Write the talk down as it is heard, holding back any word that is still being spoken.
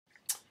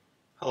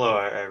Hello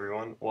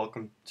everyone,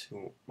 welcome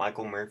to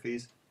Michael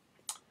Murphy's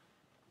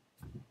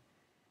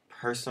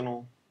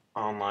personal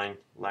online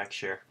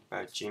lecture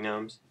about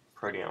genomes,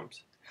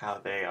 proteomes, how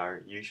they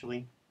are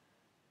usually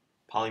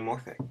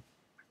polymorphic.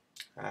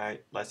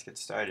 Alright, let's get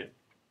started.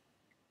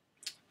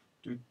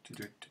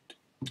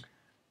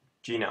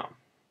 Genome.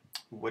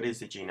 What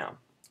is a genome?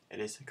 It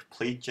is a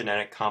complete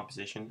genetic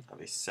composition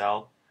of a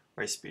cell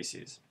or a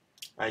species.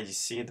 As you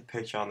see the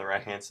picture on the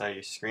right hand side of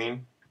your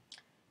screen,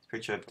 it's a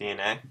picture of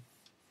DNA,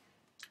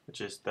 which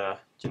is the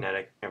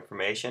genetic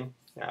information.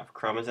 You have a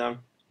chromosome,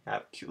 you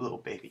have a cute little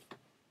baby.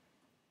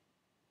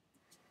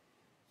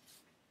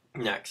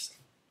 Next,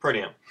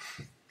 proteome.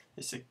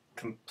 It's a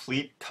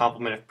complete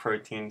complement of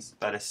proteins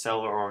that a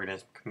cell or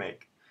organism can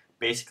make.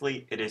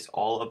 Basically, it is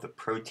all of the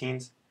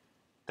proteins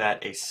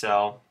that a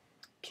cell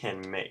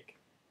can make.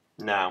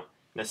 Now,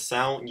 in a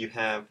cell, you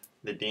have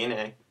the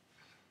DNA,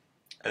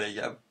 and then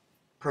you have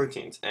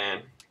proteins,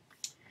 and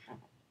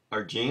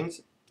our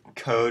genes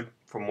code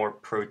for more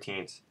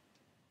proteins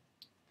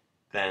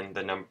than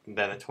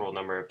the total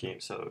number of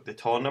genes. So the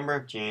total number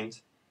of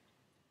genes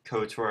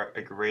codes for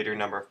a greater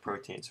number of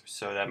proteins.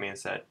 So that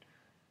means that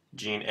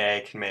gene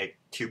A can make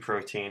 2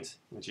 proteins,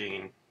 and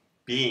gene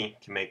B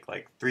can make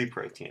like 3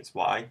 proteins.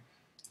 Why?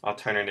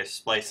 Alternative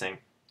splicing.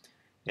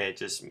 It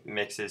just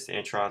mixes the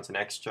introns and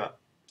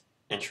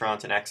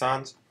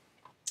exons.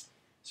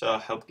 So it'll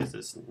help get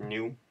this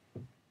new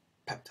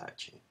peptide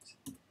chains.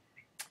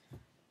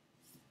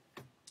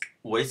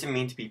 What does it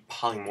mean to be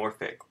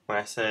polymorphic? When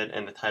I said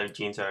in the title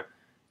genes are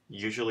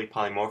usually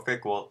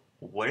polymorphic, well,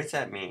 what does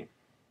that mean?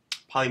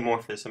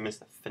 Polymorphism is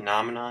the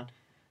phenomenon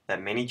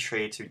that many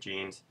traits or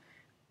genes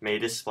may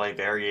display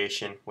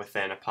variation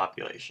within a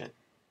population.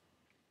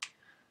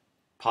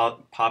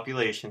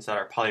 Populations that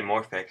are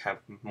polymorphic have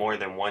more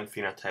than one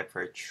phenotype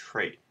for a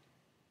trait.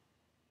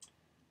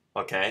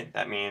 Okay,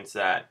 that means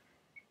that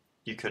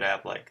you could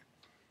have like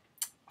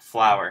a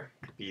flower,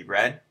 it could be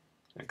red,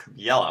 and it could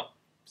be yellow.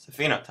 It's a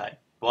phenotype,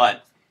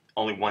 but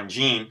only one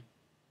gene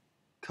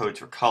codes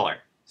for color.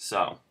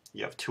 So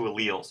you have 2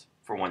 alleles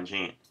for one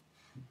gene.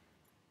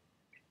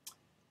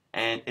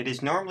 And it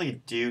is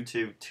normally due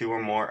to 2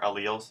 or more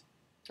alleles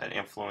that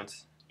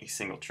influence a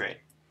single trait.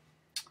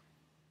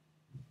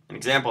 An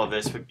example of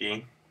this would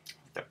be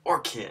the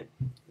orchid.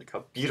 Look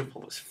how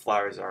beautiful those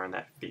flowers are in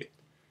that field.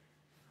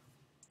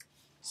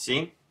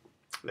 See,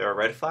 there are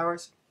red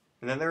flowers,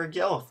 and then there are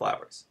yellow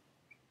flowers.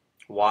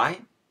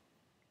 Why?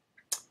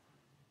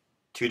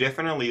 2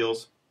 different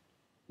alleles,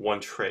 1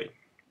 trait,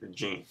 or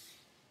gene.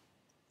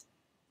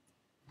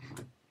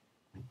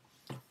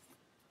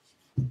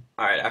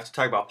 Alright, after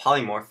talking about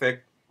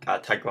polymorphic,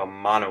 gotta talk about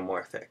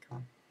monomorphic.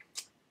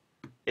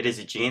 It is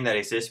a gene that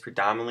exists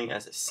predominantly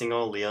as a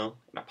single allele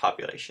in a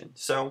population.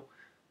 So,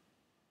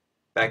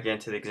 back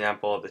into the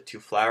example of the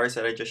 2 flowers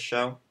that I just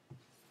shown.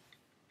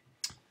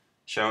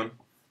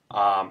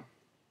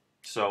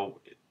 So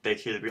they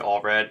could either be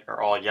all red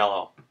or all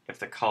yellow if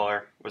the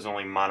color was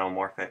only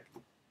monomorphic.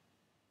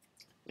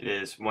 It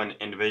is when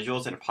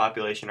individuals in a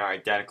population are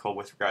identical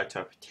with regard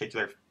to a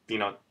particular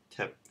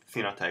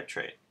phenotype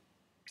trait.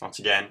 Once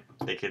again,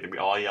 they could either be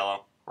all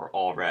yellow or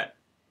all red.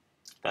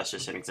 That's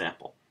just an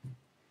example.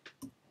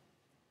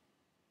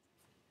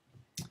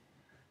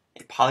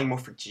 A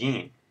polymorphic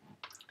gene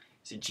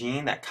is a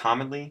gene that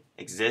commonly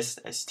exists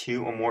as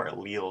 2 or more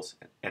alleles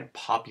in a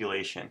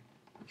population.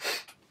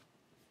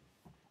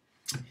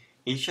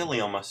 Each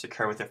allele must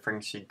occur with a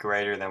frequency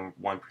greater than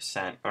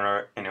 1%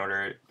 in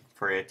order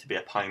for it to be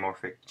a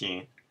polymorphic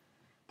gene.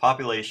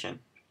 Population.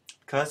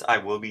 Because I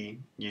will be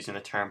using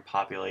the term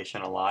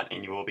population a lot,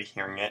 and you will be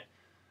hearing it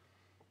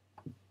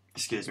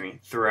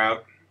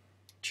throughout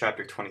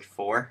chapter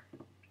 24,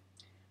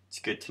 it's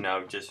good to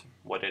know just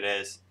what it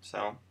is.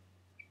 So,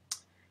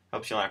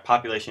 helps you learn a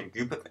population,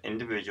 group of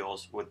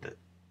individuals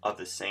of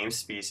the same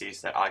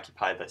species that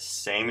occupy the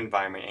same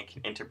environment and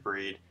can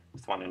interbreed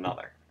with one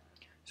another.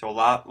 So a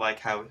lot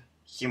like how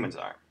humans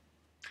are,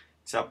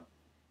 except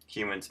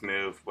humans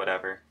move,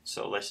 whatever.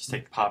 So let's just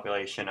take the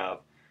population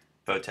of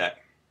Votech.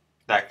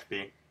 That could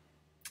be,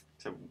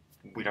 so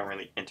we don't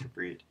really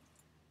interbreed.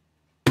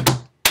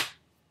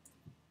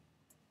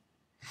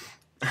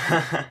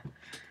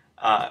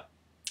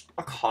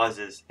 What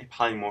causes a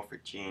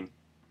polymorphic gene?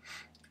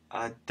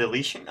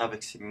 Deletion of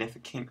a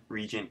significant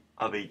region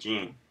of a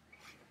gene.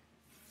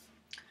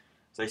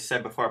 As I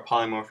said before, a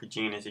polymorphic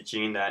gene is a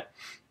gene that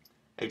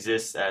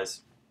exists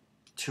as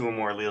 2 or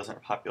more alleles in a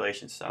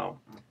population. So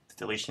the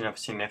deletion of a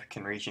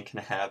significant region can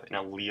have an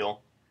allele,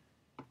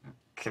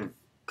 can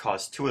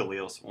cause 2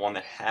 alleles, one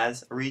that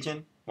has a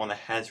region, one that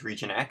has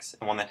region X,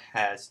 and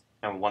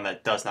one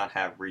that does not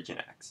have region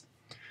X.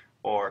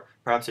 Or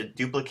perhaps a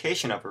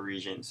duplication of a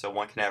region, so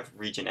one can have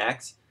region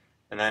X,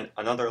 and then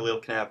another allele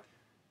can have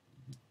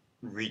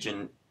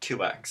region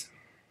 2X.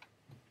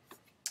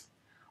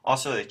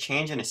 Also, the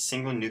change in a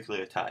single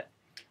nucleotide.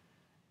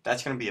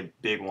 That's going to be a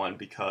big one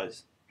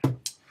because,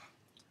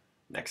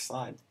 next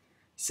slide,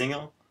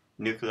 single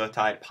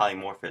nucleotide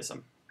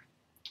polymorphism.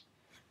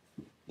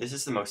 This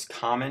is the most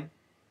common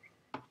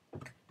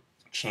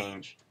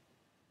change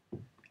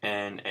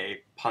in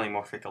a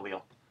polymorphic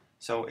allele.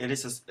 So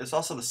it's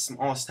also the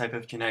smallest type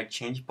of genetic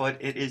change, but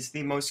it is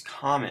the most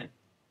common.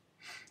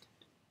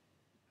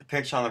 The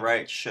picture on the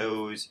right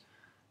shows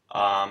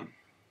how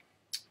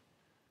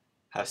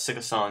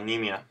sickle cell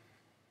anemia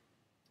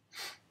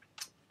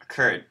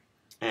occurred,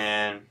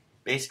 and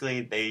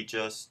basically the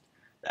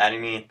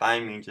adenine and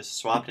thymine just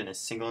swapped in a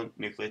single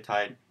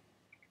nucleotide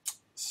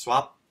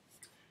swap,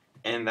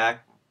 and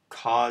that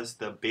caused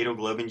the beta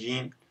globin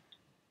gene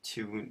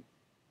to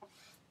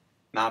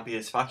not be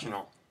as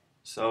functional,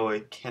 so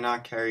it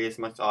cannot carry as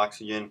much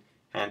oxygen,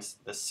 hence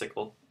the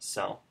sickle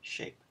cell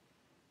shape.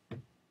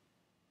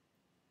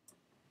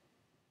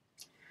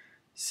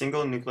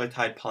 Single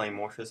nucleotide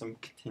polymorphism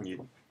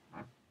continued.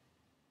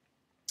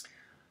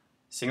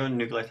 Single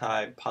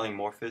nucleotide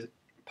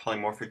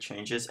polymorphic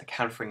changes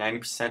account for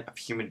 90% of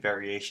human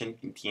variation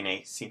in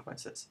DNA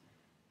sequences.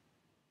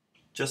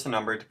 Just a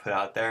number to put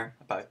out there,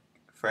 about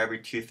for every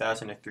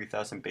 2,000 to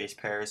 3,000 base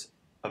pairs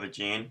of a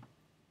gene,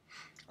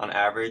 on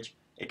average,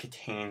 it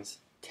contains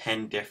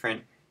 10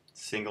 different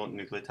single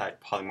nucleotide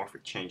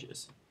polymorphic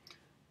changes.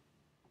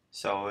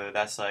 So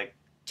that's like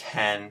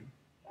 10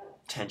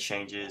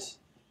 changes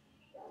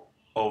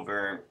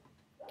over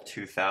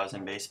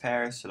 2,000 base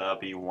pairs, so that'll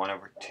be 1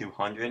 over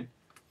 200.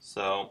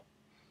 So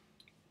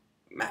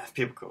math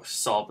people go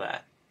solve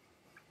that.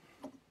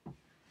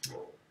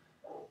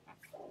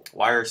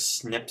 Why are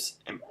SNPs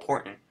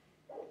important?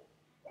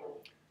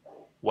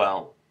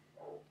 Well,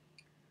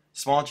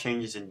 small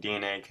changes in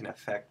DNA can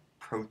affect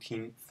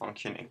protein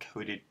function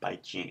encoded by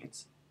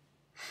genes.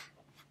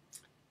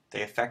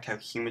 They affect how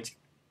humans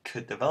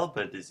could develop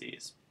a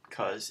disease,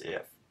 because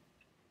if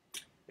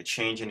a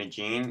change in a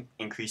gene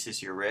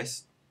increases your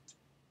risk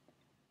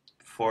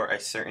for a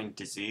certain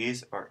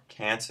disease or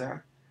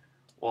cancer,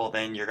 well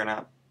then you're going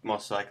to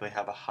most likely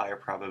have a higher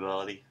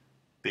probability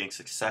of being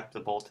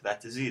susceptible to that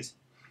disease,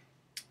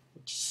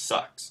 which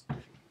sucks.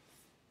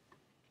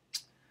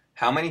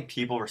 How many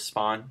people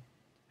respond,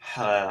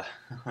 how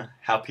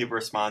people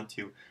respond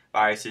to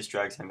viruses,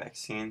 drugs, and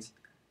vaccines.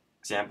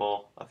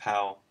 Example of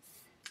how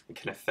it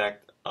can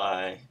affect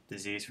a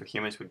disease for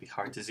humans would be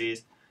heart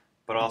disease,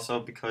 but also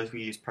because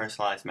we use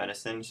personalized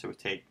medicine, so we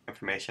take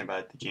information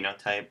about the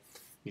genotype,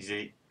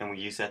 and we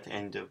use that to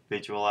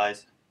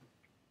individualize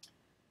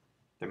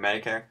the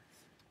Medicare,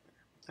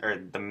 or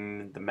the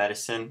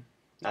medicine,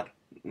 not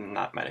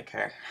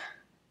Medicare.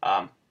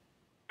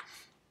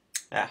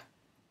 Yeah.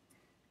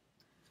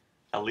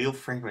 Allele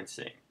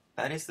frequency.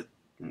 That is the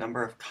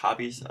number of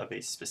copies of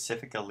a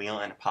specific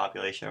allele in a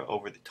population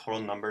over the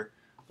total number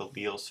of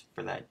alleles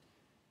for that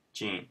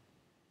gene.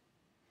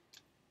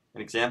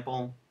 An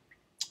example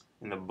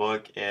in the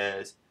book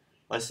is,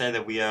 let's say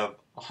that we have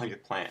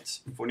 100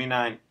 plants,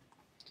 49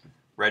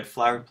 red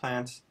flowered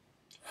plants,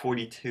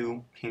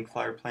 42 pink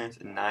flowered plants,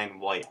 and 9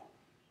 white.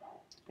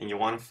 And you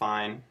want to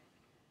find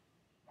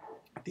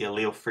the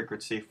allele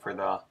frequency for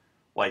the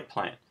white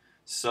plant.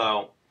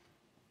 So,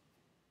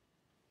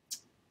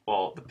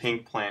 well, the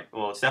pink plant,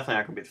 well, it's definitely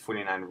not going to be the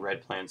 49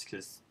 red plants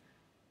because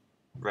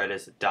red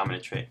is a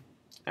dominant trait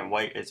and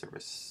white is a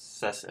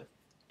recessive,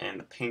 and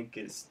the pink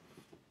is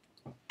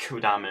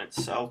codominant.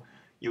 So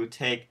you would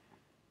take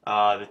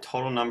the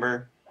total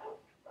number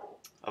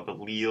of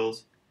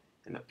alleles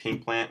in the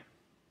pink plant,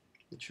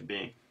 which would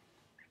be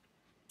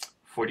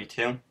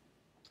 42,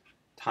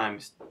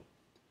 times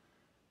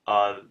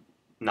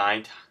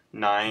 9,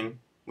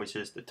 which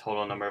is the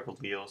total number of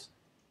alleles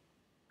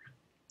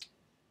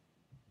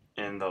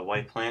in the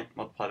white plant,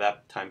 multiply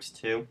that times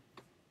 2,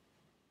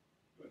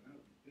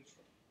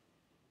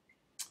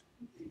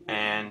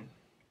 and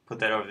put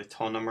that over the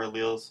total number of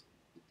alleles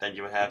that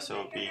you would have, so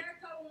it would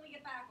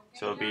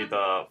be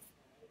the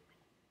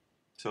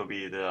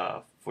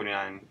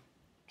 49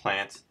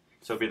 plants.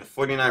 So it would be the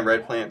 49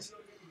 red plants,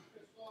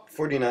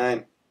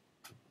 49,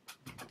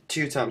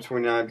 2 times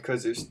 49,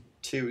 because there's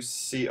 2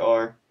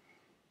 CR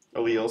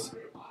alleles,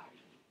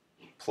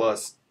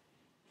 plus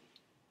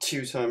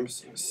 2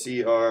 times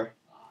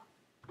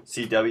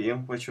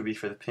CW, which would be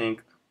for the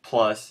pink,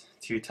 plus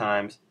 2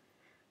 times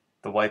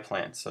the white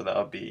plant. So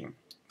that would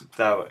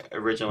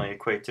originally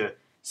equate to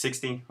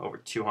 60 over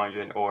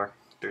 200, or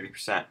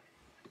 30%.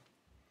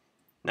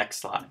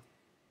 Next slide.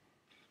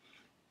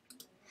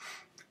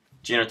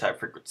 Genotype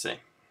frequency.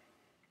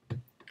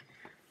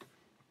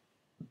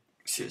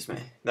 Excuse me.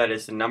 That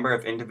is the number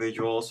of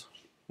individuals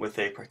with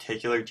a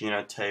particular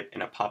genotype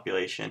in a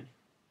population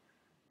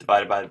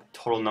divided by the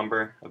total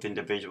number of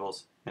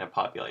individuals in a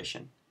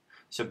population.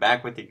 So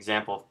back with the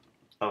example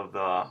of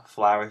the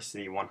flowers,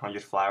 the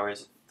 100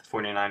 flowers,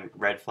 49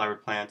 red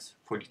flowered plants,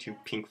 42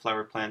 pink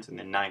flowered plants, and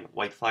then 9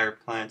 white flowered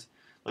plants.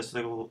 Let's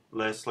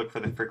look for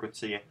the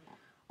frequency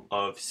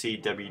of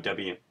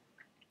CWW,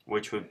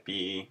 which would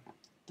be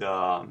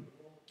the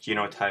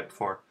genotype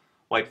for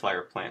white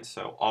flowered plants.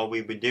 So all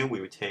we would do,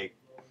 we would take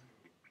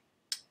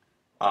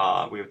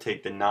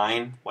the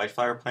 9 white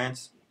flowered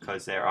plants,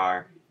 because there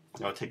are,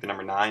 take the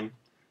number 9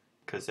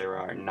 because there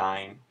are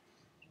 9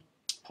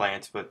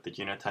 plants with the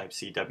genotype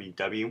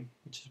CWW,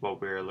 which is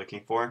what we're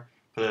looking for.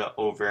 Put it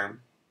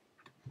over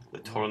the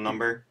total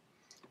number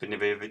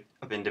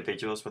of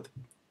individuals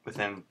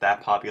within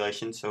that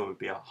population, so it would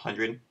be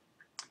 100,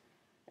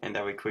 and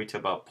that would equate to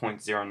about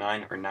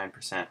 0.09 or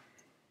 9%.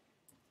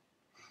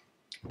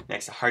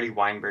 Next, the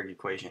Hardy-Weinberg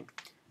equation.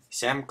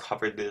 Sam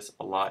covered this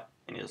a lot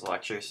in his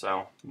lecture,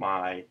 so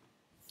I'm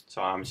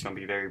just going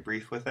to be very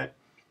brief with it.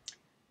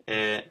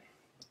 It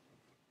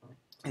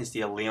is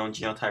the allele and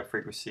genotype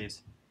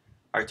frequencies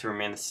are to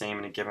remain the same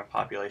in a given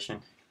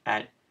population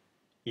at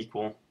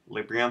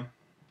equilibrium.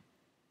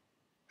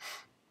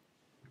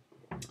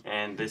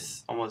 And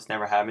this almost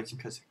never happens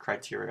because the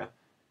criteria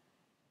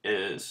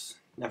is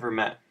never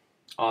met.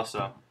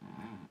 Also,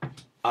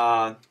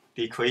 the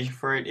equation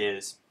for it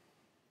is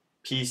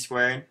p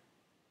squared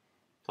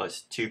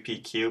plus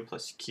 2pq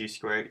plus q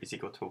squared is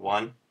equal to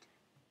 1.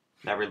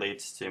 That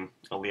relates to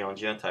allele and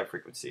genotype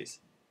frequencies.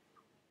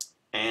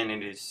 And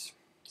it is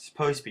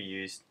supposed to be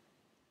used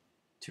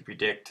to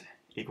predict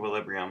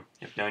equilibrium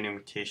if no new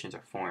mutations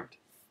are formed.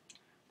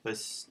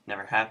 This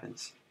never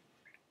happens.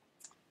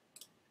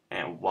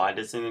 And why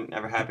doesn't it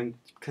never happen?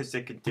 Because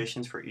the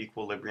conditions for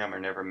equilibrium are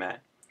never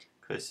met.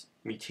 Because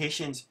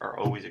mutations are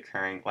always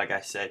occurring. Like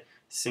I said,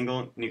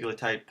 single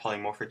nucleotide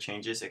polymorphic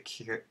changes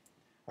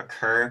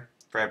occur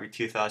for every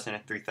 2,000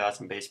 and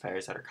 3,000 base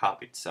pairs that are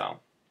copied. So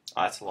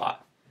that's a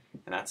lot.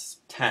 And that's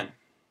 10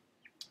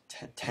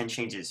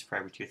 changes for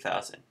every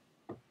 2,000.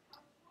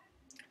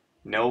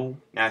 No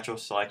natural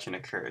selection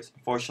occurs.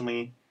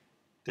 Unfortunately,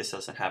 this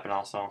doesn't happen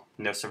also.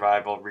 No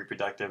survival,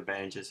 reproductive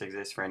advantages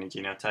exist for any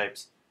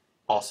genotypes.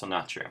 Also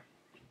not true.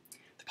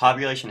 The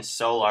population is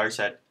so large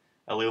that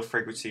allele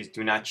frequencies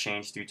do not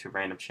change due to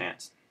random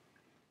chance.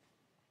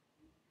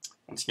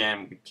 Once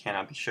again, we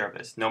cannot be sure of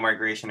this. No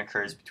migration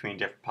occurs between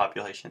different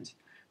populations.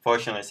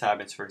 Fortunately, this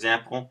happens. For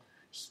example,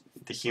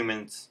 the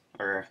humans,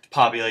 or the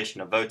population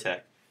of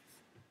Votek,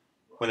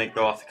 when they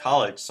go off to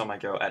college, some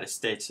might go out of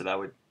state, so that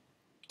would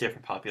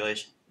different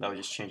population. That would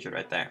just change it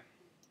right there.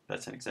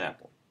 That's an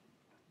example.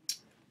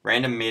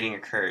 Random mating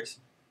occurs.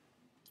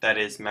 That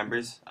is,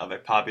 members of a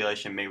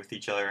population mate with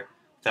each other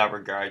without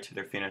regard to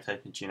their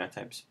phenotype and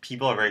genotypes.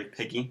 People are very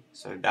picky,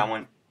 so that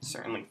one is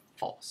certainly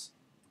false.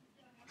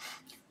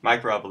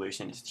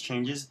 Microevolution is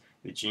changes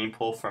the gene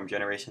pool from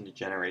generation to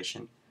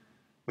generation.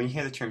 When you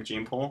hear the term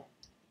gene pool,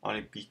 I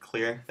want to be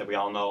clear that we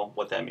all know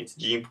what that means.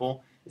 Gene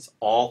pool is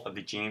all of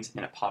the genes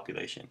in a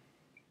population.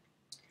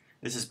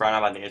 This is brought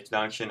about by the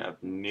introduction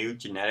of new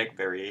genetic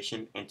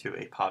variation into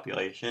a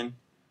population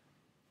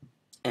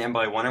and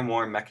by one or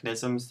more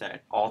mechanisms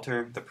that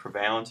alter the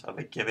prevalence of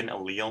a given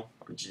allele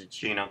or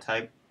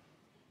genotype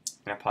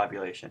in a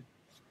population.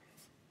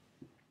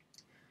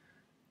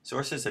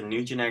 Sources of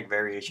new genetic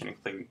variation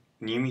include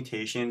new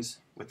mutations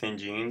within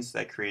genes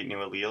that create new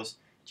alleles,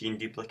 gene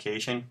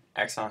duplication,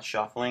 exon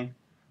shuffling,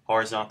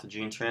 horizontal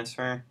gene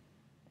transfer,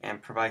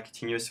 and provide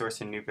continuous source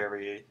of new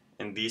variation.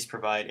 And these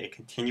provide a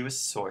continuous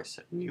source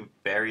of new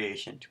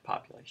variation to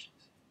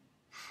populations.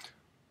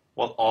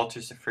 What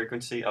alters the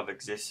frequency of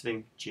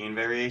existing gene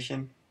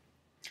variation?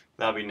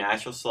 That would be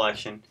natural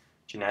selection,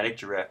 genetic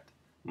drift,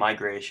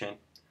 migration,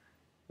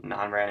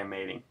 non-random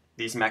mating.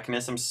 These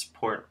mechanisms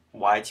support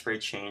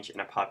widespread change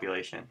in a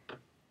population.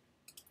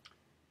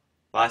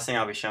 Last thing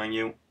I'll be showing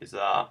you is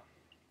a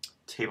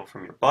table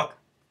from your book.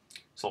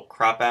 This will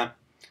crop out,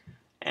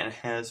 and it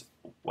has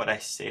what I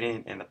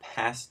stated in the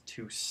past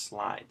 2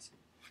 slides.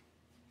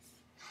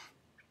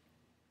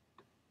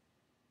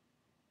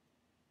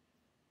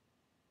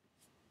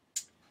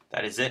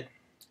 That is it.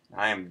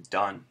 I am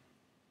done.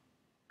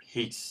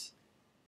 Peace.